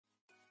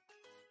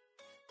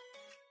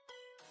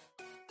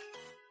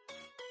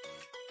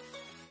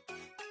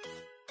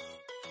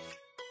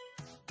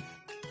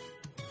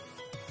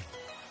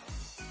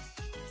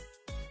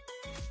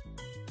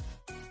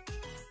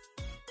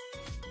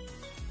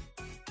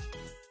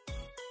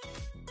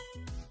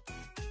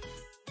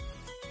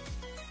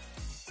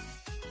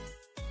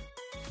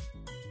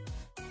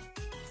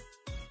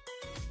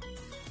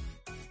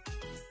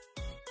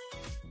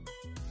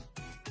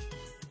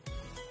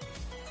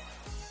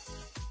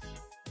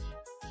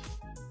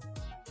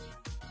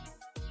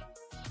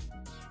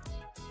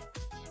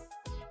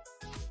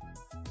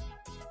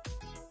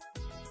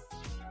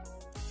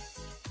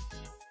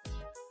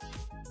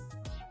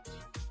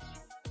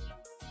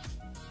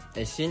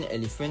Asian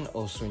elephant,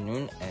 also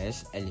known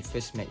as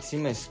Elephas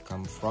maximus,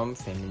 come from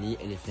family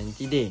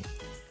Elephantidae.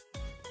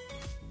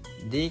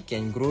 They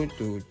can grow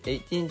to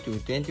 18 to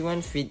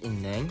 21 feet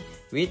in length,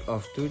 weight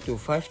of 2 to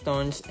 5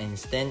 tons, and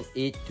stand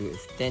 8 to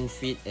 10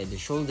 feet at the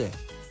shoulder.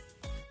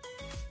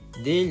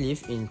 They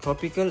live in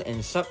tropical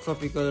and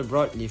subtropical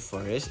broadleaf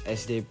forests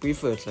as they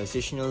prefer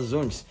transitional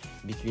zones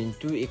between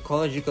two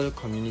ecological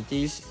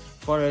communities,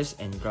 forests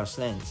and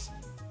grasslands.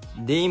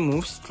 They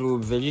move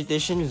through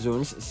vegetation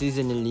zones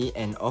seasonally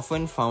and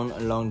often found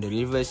along the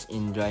rivers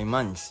in dry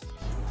months.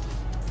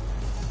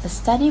 A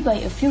study by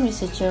a few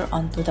researchers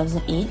on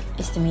 2008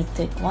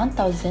 estimated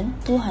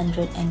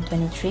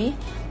 1,223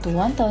 to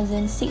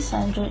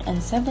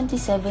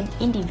 1,677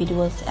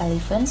 individual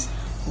elephants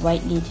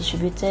widely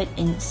distributed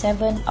in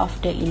 7 of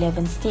the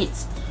 11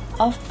 states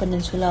of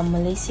Peninsular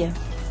Malaysia,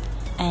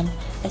 and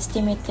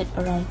estimated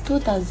around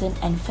 2,040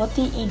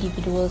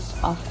 individuals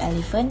of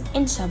elephant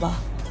in Sabah.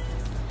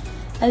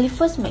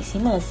 Elephas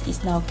maximus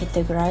is now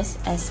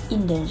categorized as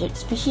endangered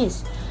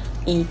species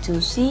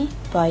A2C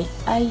by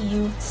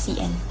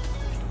IUCN.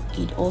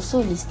 It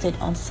also listed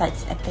on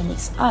CITES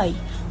Appendix I,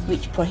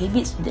 which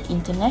prohibits the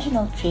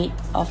international trade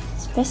of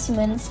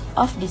specimens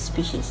of this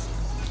species.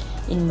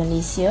 In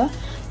Malaysia,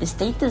 the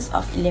status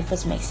of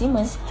Elephas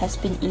maximus has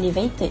been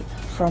elevated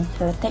from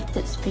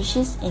protected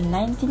species in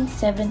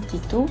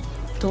 1972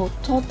 to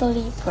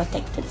totally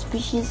protected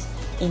species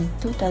in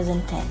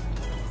 2010.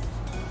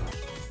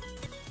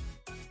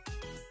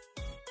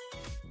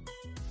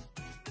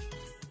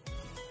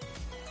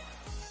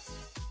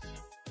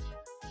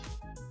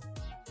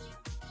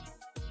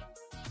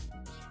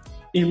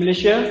 In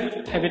Malaysia,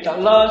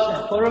 habitat loss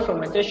and forest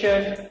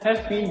fragmentation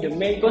have been the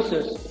main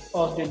causes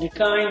of the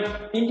decline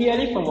in the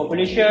elephant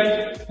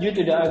population due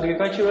to the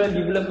agricultural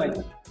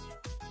development.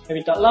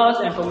 Habitat loss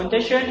and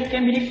fragmentation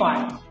can be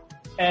defined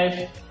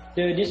as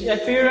the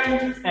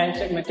disappearance and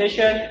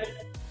segmentation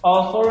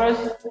of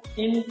forests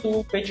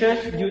into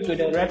patches due to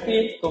the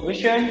rapid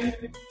conversion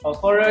of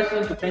forests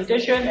into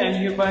plantation and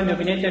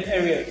human-dominated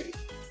areas.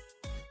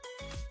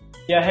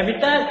 Their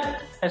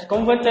habitat has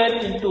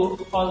converted into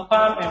oil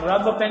palm and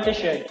rubber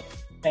plantation,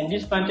 and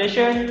these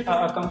plantations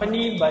are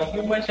accompanied by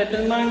human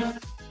settlements,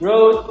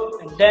 roads,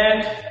 and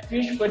dams,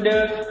 which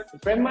further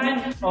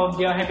fragment of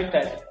their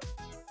habitat.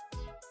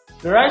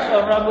 The rise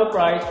of rubber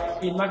price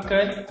in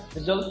market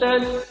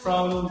resulted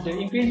from the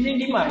increasing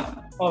demand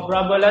of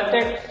rubber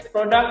latex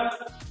products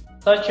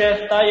such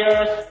as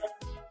tires,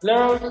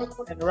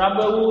 gloves, and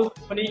rubber wool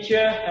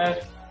furniture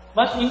has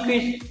much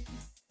increased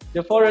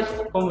the forest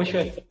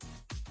conversion.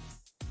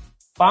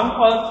 Palm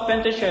oil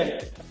plantation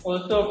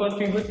also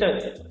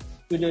contributed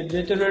to the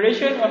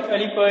deterioration of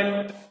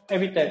elephant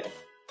habitat.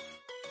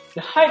 The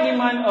high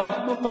demand of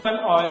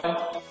coconut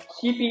oil,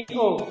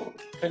 CPO,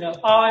 kernel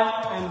oil,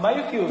 and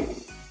biofuel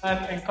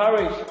have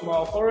encouraged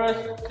more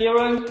forest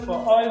clearance for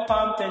oil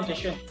palm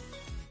plantation.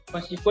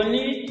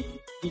 Consequently,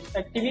 this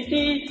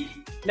activity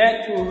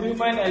led to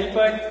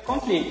human-elephant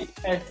conflict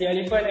as the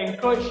elephant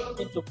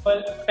encroached into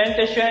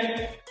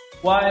plantation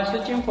while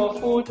searching for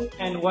food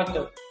and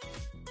water.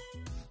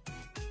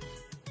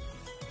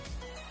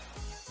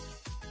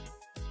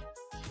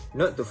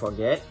 Not to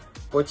forget,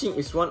 poaching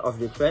is one of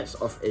the threats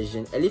of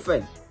Asian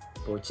elephant.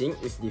 Poaching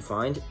is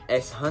defined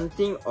as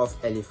hunting of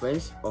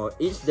elephants or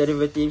its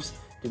derivatives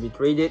to be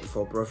traded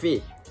for profit.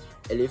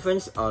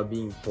 Elephants are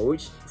being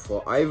poached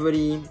for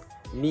ivory,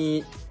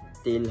 meat,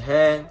 tail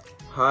hair,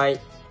 hide,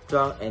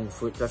 trunk, and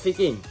food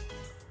trafficking.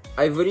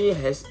 Ivory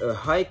has a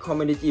high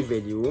commodity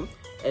value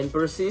and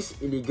persists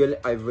illegal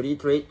ivory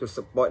trade to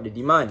support the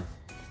demand.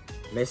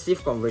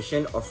 Massive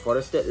conversion of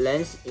forested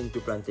lands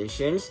into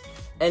plantations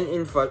and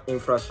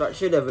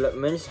infrastructure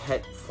developments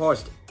had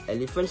forced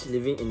elephants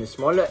living in a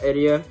smaller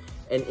area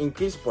and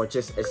increased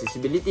poachers'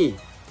 accessibility.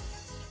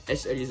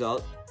 As a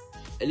result,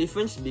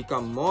 elephants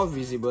become more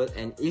visible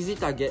and easy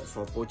target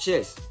for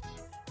poachers.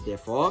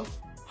 Therefore,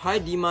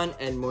 high demand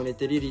and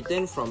monetary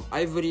return from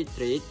ivory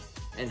trade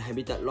and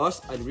habitat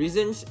loss are the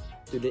reasons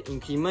to the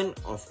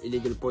increment of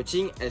illegal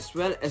poaching as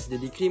well as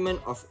the decrement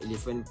of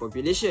elephant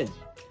population.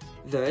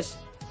 Thus,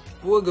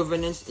 poor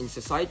governance in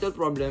societal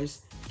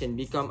problems can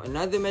become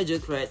another major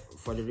threat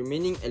for the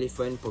remaining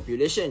elephant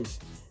populations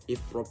if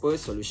proper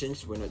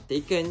solutions were not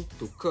taken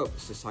to curb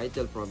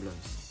societal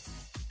problems.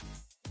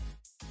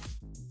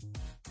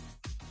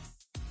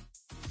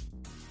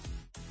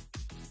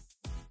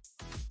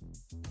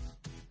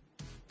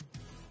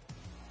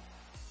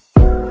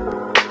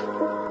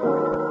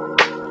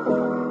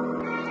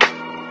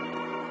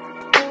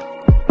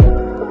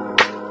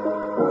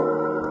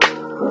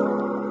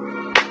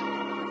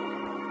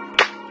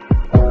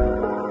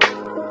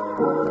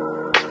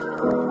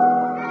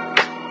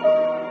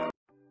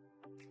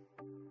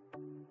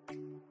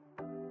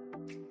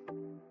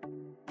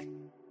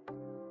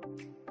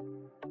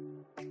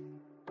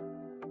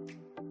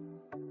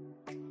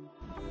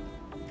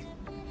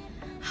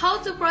 How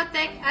to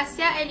protect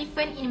Asia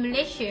elephant in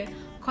Malaysia,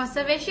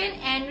 conservation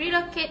and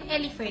relocate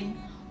elephant.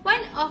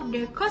 One of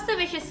the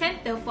conservation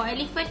center for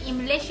elephant in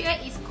Malaysia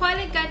is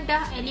Kuala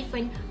Gandah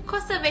Elephant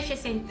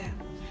Conservation Center.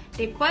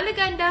 The Kuala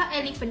Ganda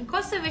Elephant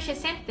Conservation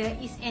Centre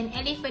is an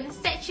elephant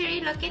sanctuary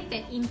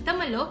located in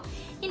Temerloh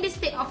in the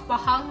state of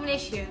Pahang,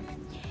 Malaysia,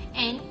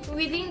 and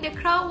within the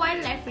Crow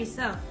Wildlife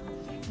Reserve.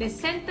 The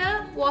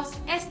centre was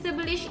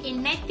established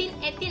in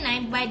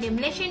 1989 by the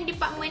Malaysian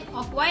Department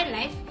of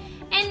Wildlife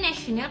and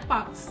National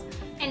Parks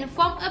and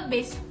formed a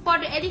base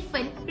for the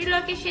elephant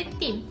relocation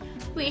team,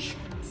 which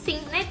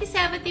since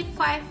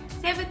 1974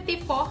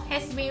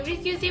 has been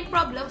reducing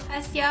problem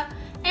Asia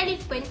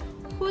elephant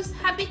whose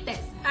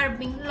habitats are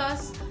being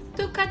lost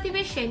to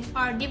cultivation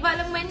or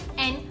development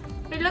and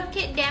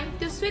relocate them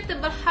to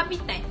suitable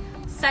habitat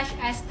such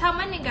as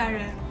Taman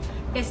Negara.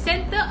 The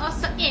centre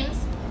also aims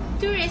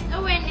to raise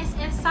awareness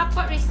and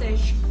support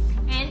research,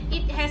 and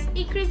it has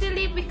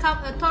increasingly become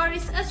a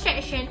tourist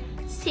attraction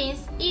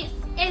since its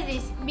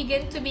essays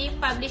began to be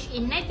published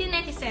in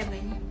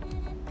 1997.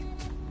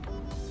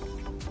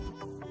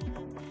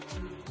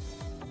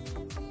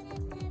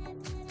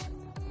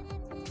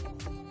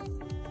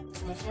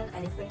 National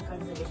Elephant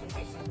Conservation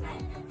Action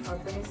Plan for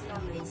Peninsula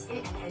Malaysia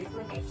and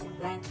Elephant Action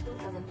Plan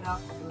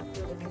 2012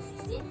 to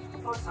 2016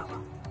 for Sabah.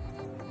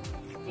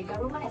 The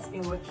government has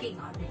been working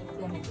on the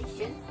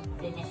implementation of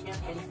the National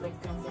Elephant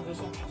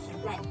Conservation Action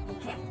Plan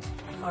 (NECAP)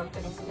 for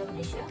Peninsula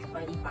Malaysia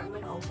by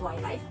Department of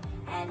Wildlife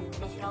and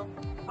National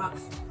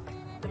Parks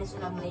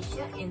Peninsula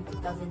Malaysia in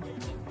 2013.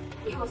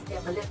 It was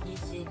developed due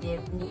to the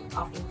need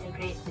of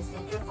integrate the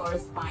Central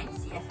Forest Pine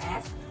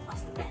 (CFS)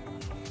 master plan.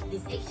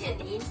 This action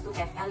aims to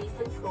have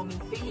elephants roaming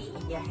freely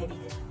in their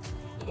habitat.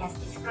 It has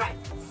described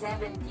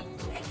 72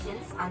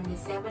 actions under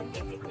 7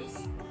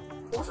 categories.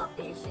 Most of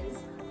the actions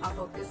are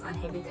focused on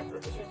habitat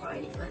protection for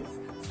elephants,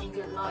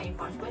 stringent law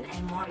enforcement,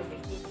 and more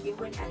effective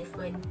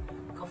human-elephant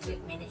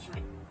conflict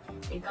management.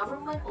 The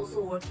government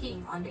also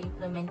working on the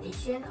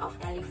implementation of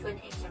Elephant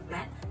Action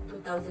Plan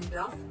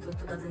 2012 to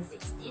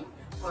 2016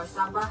 for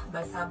Sabah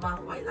by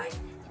Sabah Wildlife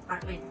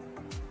Department.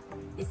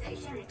 This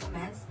action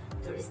recommends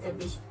to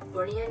establish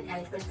Bornean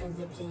Elephant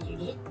Conservation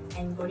Unit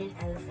and Bornean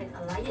Elephant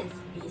Alliance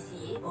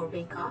 (BECA) or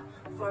BECA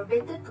for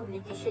better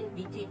communication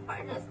between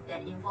partners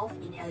that involve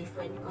in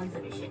elephant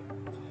conservation.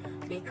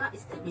 BECA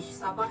established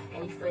Sabah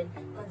Elephant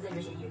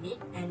Conservation Unit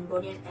and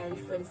Bornean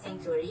Elephant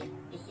Sanctuary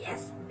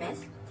 (BES)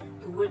 BES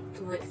to work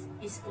towards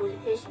peaceful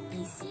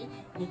HEC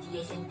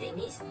mitigation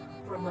techniques,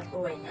 promote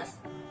awareness,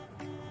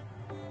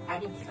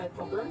 identify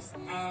problems,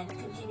 and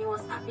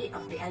continuous update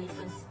of the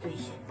elephant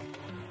situation.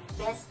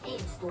 BES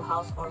aims to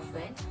house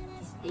orphan,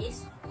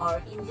 displaced,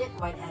 or injured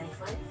white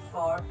elephant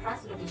for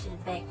translocation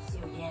back to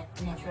their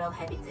natural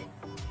habitat.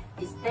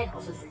 This plan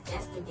also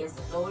suggests to get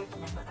the Lower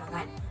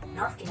Kinabatangan,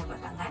 North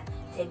Kinabatangan,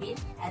 Tebin,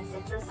 and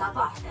Central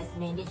Sabah as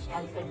managed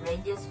elephant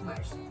ranges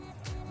merged,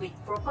 with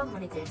proper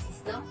monitoring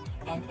system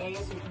and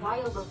areas with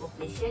viable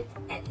population,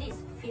 at least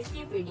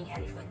 50 breeding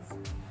elephants,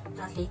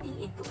 translating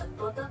into a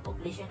total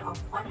population of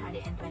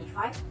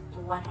 125 to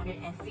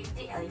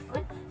 150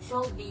 elephants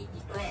shall be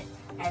declared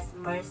as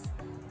merged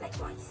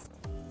likewise.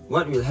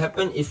 What will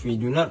happen if we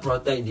do not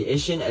protect the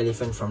Asian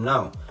elephant from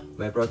now?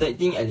 By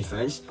protecting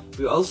elephants,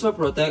 we also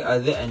protect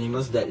other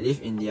animals that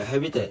live in their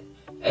habitat.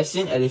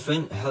 Asian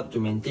elephants help to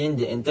maintain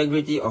the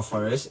integrity of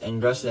forests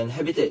and grassland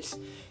habitats.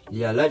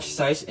 Their large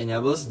size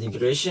enables the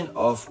creation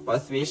of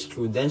pathways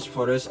through dense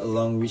forests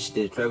along which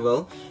they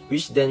travel,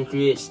 which then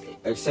creates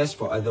access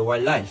for other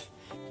wildlife.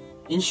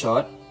 In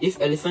short,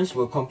 if elephants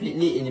were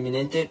completely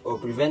eliminated or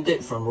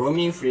prevented from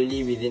roaming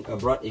freely within a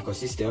broad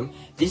ecosystem,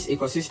 this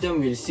ecosystem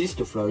will cease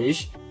to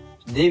flourish.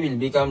 They will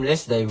become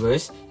less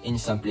diverse, in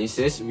some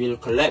places will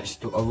collapse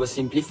to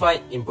oversimplified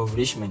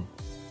impoverishment.